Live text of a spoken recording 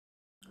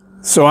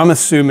So I'm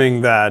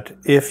assuming that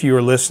if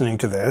you're listening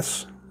to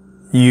this,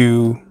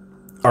 you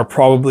are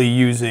probably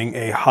using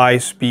a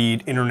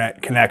high-speed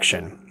internet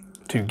connection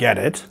to get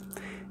it.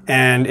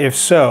 And if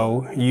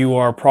so, you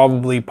are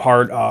probably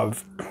part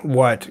of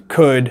what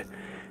could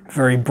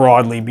very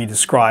broadly be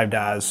described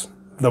as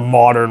the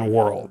modern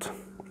world.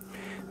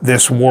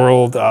 This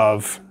world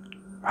of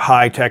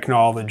high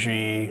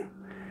technology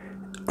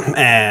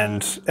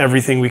and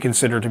everything we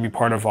consider to be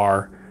part of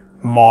our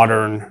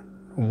modern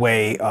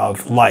way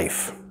of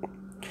life.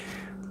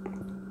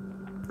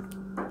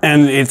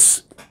 And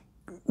this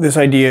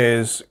idea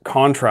is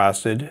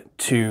contrasted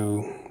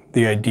to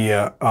the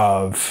idea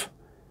of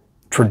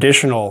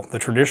the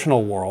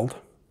traditional world,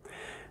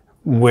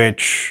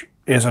 which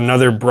is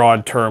another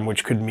broad term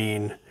which could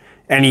mean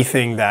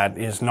anything that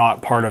is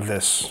not part of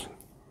this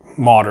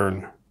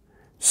modern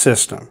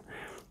system.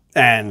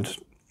 And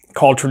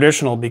called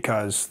traditional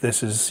because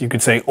this is, you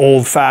could say,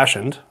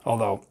 old-fashioned,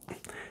 although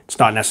it's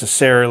not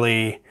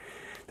necessarily,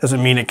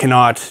 doesn't mean it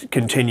cannot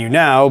continue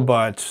now,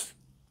 but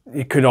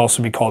it could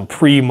also be called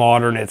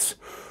pre-modern. It's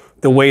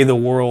the way the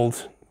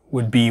world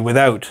would be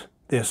without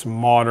this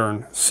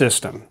modern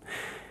system.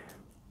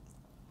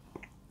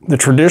 The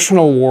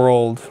traditional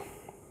world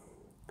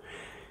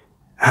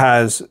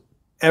has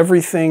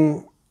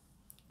everything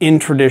in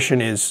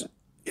tradition is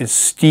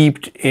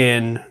steeped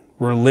in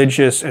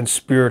religious and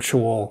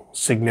spiritual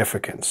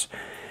significance.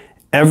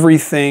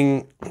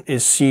 Everything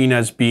is seen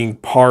as being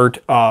part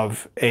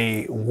of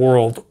a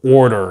world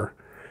order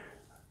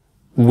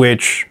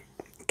which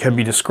can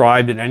be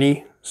described in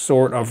any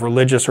sort of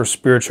religious or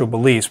spiritual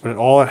beliefs, but it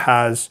all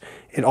has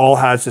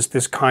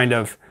this kind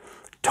of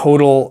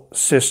total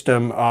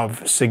system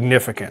of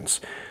significance,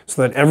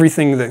 so that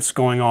everything that's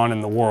going on in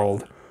the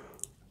world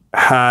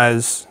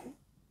has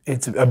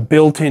a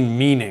built-in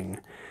meaning,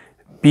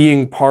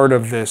 being part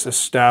of this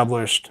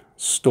established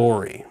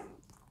story,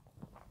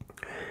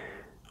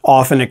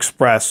 often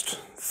expressed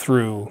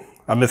through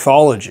a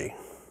mythology.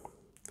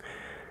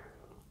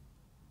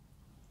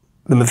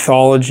 The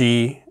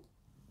mythology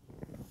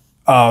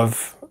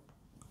of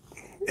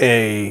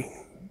a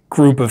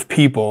group of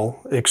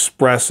people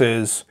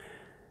expresses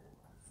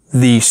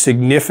the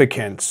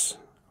significance,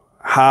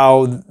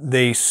 how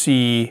they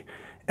see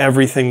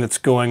everything that's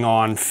going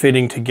on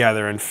fitting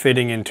together and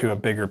fitting into a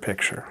bigger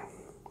picture.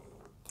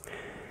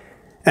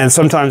 And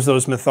sometimes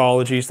those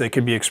mythologies, they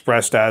could be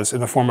expressed as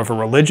in the form of a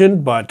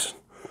religion, but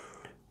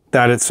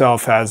that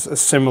itself has a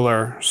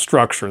similar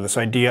structure, this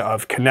idea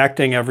of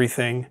connecting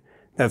everything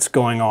that's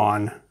going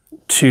on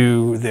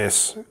to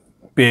this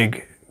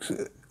big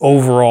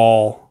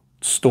overall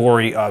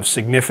story of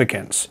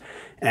significance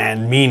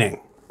and meaning.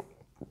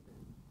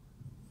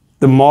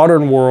 The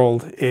modern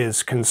world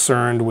is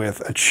concerned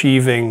with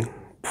achieving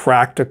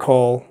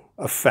practical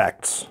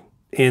effects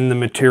in the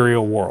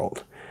material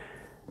world,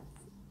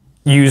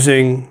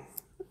 using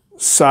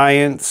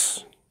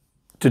science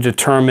to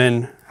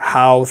determine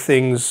how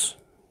things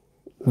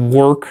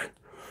work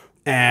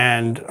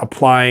and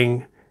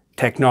applying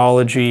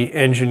technology,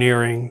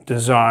 engineering,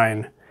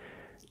 design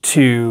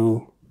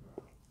to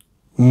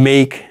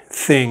make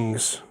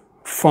things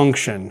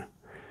function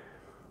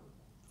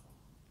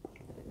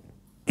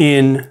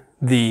in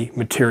the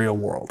material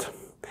world.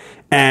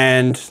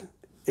 And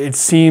it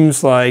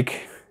seems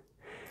like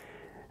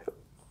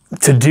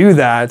to do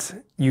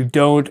that, you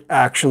don't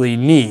actually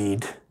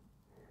need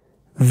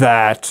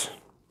that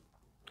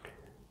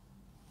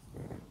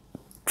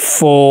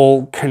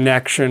full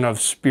connection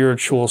of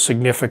spiritual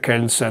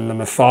significance and the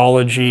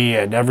mythology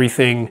and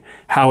everything,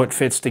 how it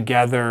fits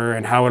together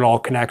and how it all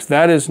connects.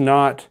 That is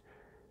not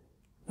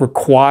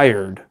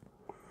required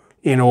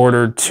in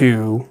order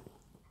to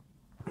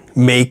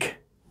make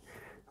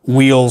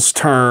wheels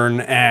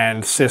turn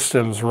and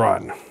systems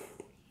run.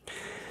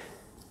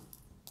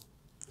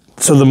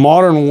 So the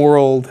modern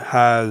world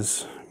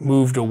has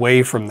moved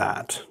away from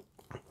that.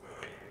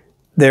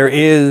 There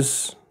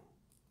is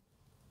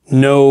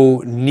no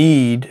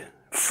need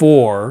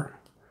for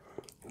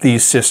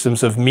these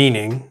systems of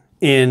meaning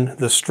in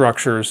the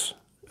structures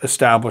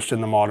established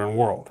in the modern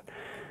world.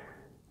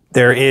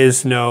 There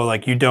is no,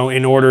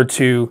 in order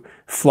to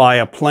fly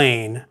a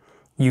plane,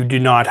 you do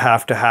not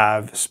have to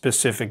have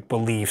specific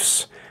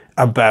beliefs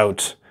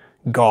about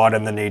God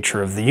and the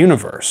nature of the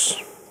universe.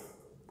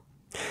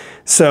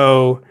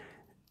 So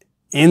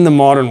in the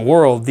modern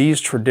world,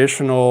 these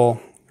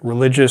traditional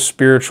religious,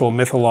 spiritual,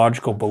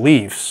 mythological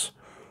beliefs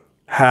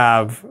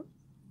have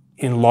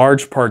in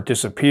large part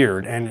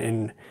disappeared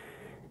and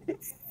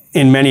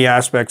in many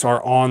aspects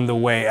are on the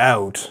way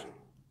out,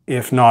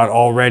 if not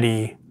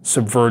already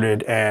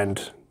subverted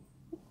and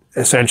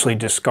essentially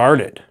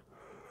discarded,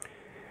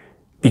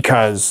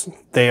 because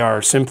they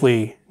are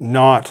simply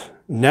not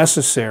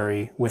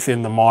necessary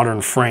within the modern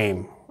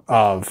frame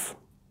of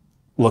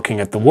looking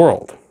at the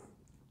world.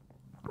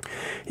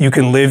 You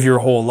can live your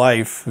whole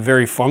life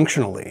very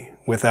functionally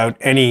without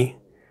any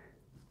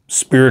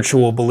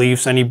spiritual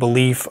beliefs, any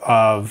belief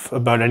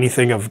about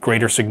anything of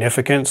greater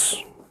significance,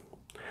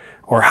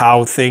 or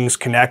how things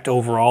connect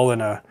overall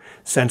in a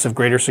sense of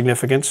greater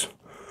significance.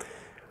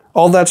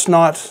 all that's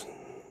not,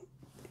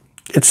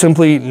 it's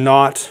simply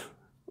not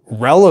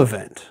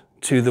relevant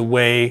to the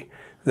way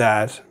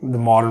that the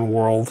modern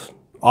world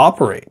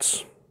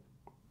operates.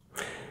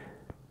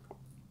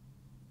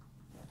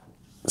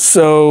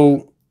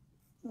 So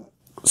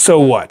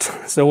what?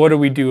 So what do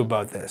we do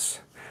about this?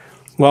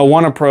 Well,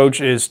 one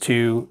approach is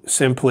to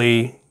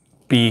simply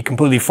be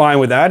completely fine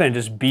with that and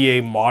just be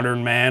a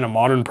modern man, a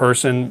modern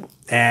person,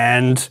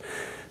 and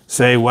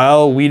say,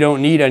 well, we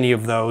don't need any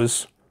of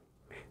those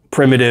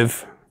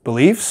primitive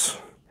beliefs.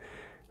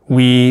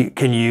 We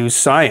can use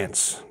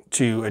science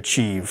to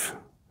achieve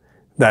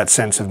that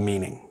sense of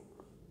meaning.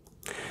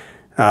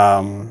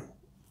 And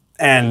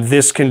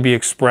this can be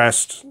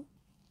expressed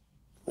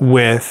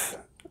with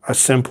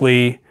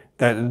simply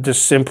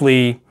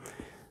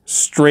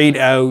straight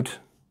out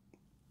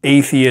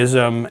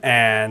atheism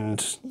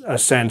and a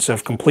sense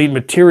of complete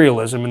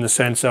materialism, in the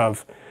sense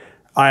of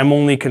I'm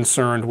only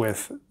concerned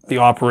with the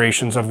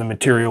operations of the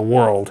material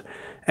world,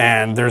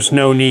 and there's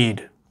no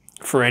need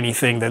for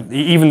anything that,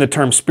 even the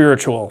term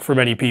spiritual for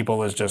many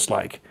people is just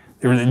like,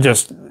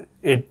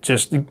 it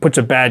just puts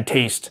a bad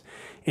taste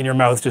in your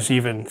mouth just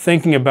even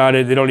thinking about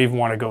it. They don't even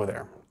want to go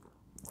there.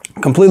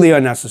 Completely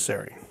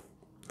unnecessary.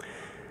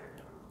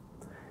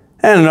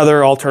 And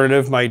another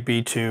alternative might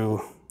be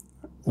to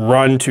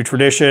run to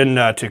tradition,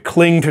 to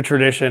cling to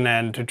tradition,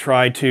 and to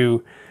try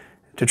to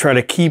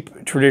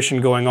keep tradition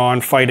going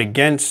on, fight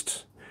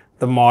against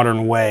the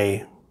modern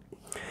way,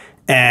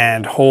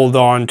 and hold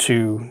on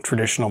to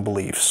traditional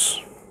beliefs.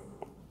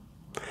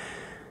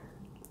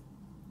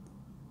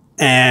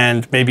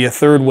 And maybe a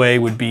third way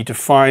would be to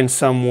find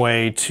some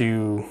way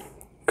to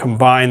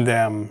combine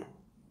them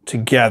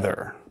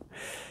together.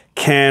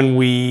 Can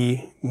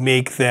we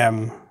make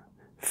them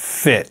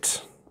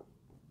fit?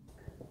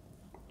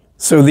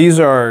 So these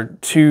are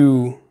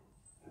two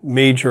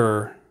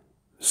major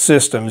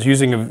systems,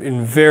 using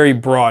in very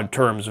broad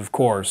terms, of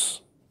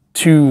course,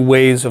 two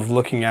ways of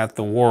looking at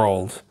the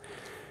world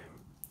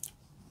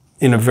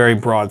in a very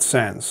broad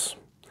sense.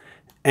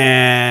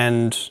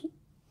 And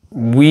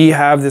we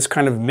have this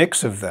kind of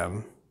mix of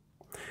them.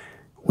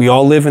 We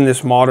all live in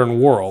this modern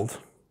world,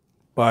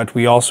 but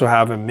we also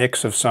have a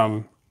mix of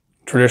some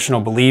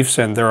traditional beliefs,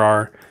 and there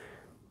are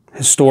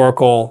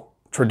historical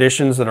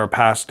traditions that are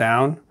passed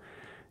down,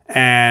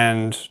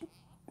 and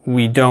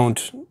we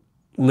don't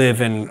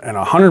live in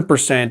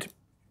 100%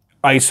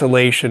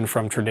 isolation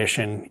from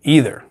tradition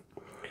either.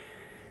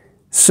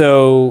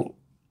 So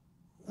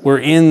we're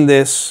in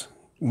this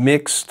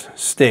mixed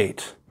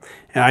state,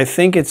 and I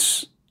think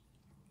it's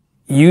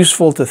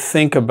useful to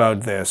think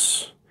about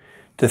this,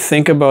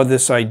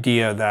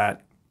 idea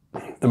that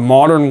the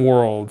modern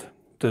world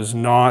does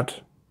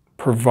not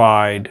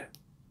provide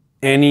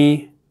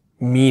any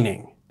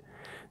meaning.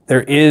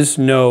 There is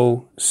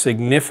no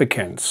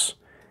significance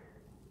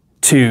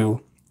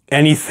to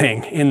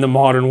anything in the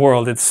modern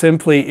world. It's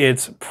simply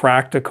its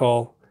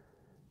practical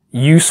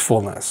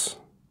usefulness.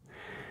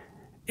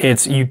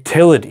 It's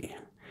utility.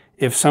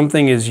 If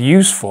something is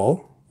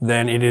useful,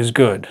 then it is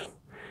good.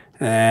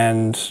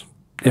 And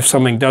if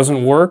something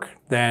doesn't work,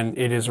 then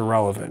it is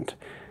irrelevant.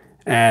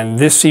 And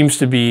this seems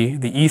to be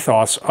the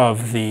ethos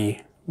of the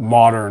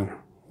modern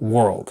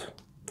world.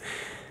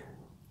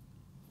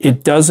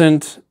 It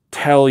doesn't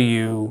tell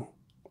you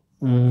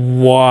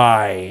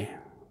why.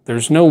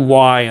 There's no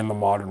why in the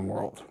modern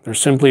world.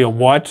 There's simply a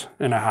what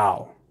and a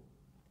how.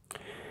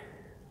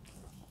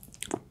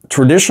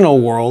 Traditional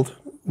world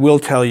will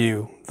tell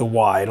you the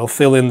why. It'll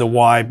fill in the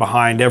why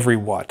behind every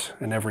what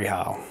and every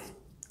how.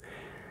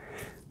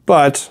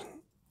 But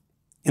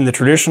in the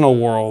traditional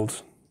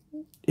world,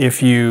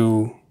 if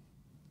you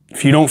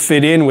don't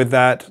fit in with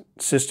that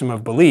system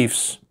of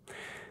beliefs,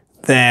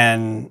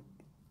 then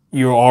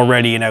you're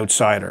already an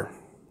outsider.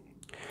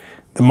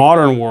 The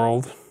modern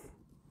world,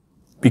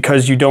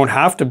 because you don't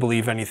have to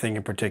believe anything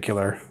in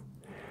particular,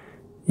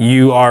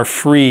 you are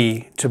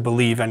free to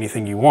believe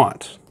anything you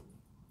want.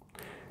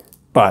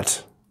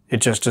 But it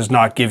just does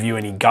not give you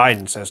any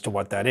guidance as to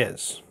what that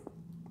is.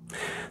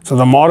 So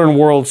the modern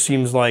world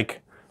seems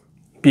like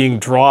being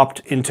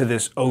dropped into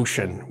this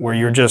ocean where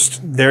you're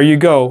just, there you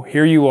go,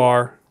 here you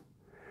are,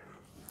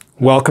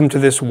 welcome to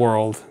this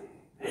world,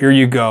 here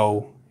you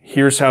go,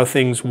 here's how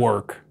things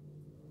work.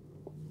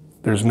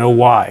 There's no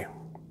why.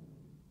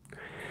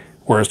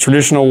 Whereas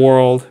traditional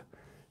world,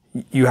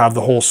 you have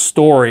the whole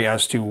story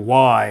as to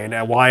why,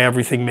 and why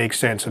everything makes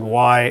sense, and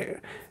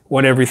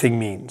what everything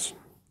means.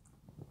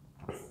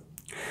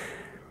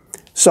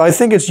 So I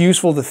think it's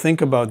useful to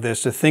think about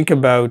this, to think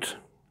about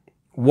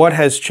what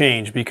has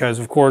changed, because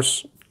of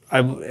course,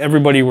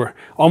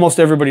 almost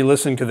everybody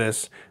listening to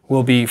this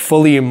will be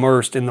fully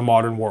immersed in the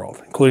modern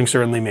world, including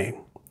certainly me.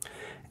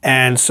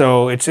 And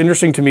so it's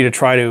interesting to me to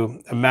try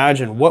to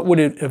imagine what would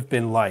it have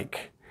been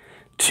like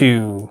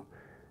to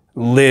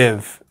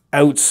live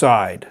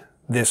outside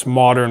this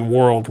modern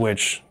world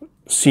which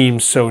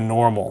seems so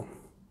normal.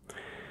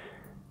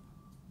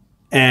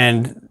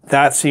 And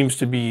that seems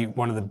to be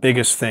one of the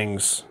biggest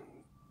things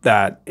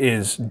that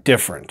is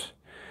different.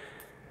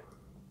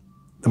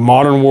 The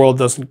modern world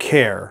doesn't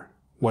care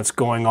what's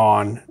going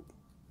on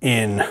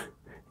in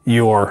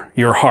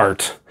your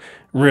heart,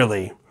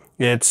 really.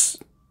 It's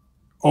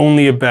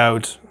only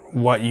about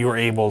what you're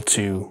able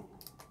to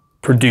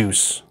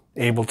produce,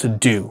 able to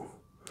do.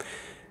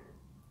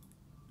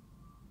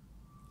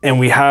 And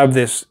we have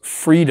this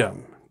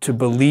freedom to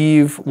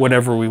believe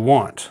whatever we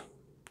want,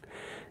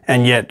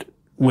 and yet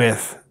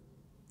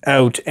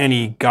without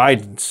any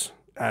guidance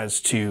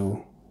as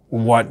to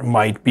what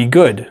might be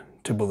good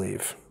to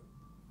believe.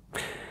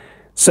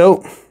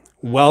 So,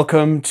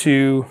 welcome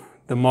to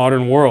the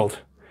modern world.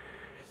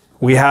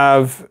 We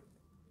have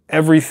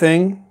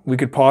everything we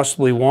could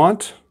possibly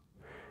want,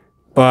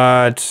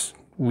 but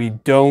we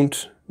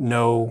don't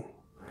know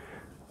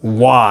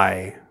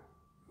why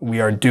we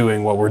are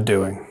doing what we're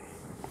doing.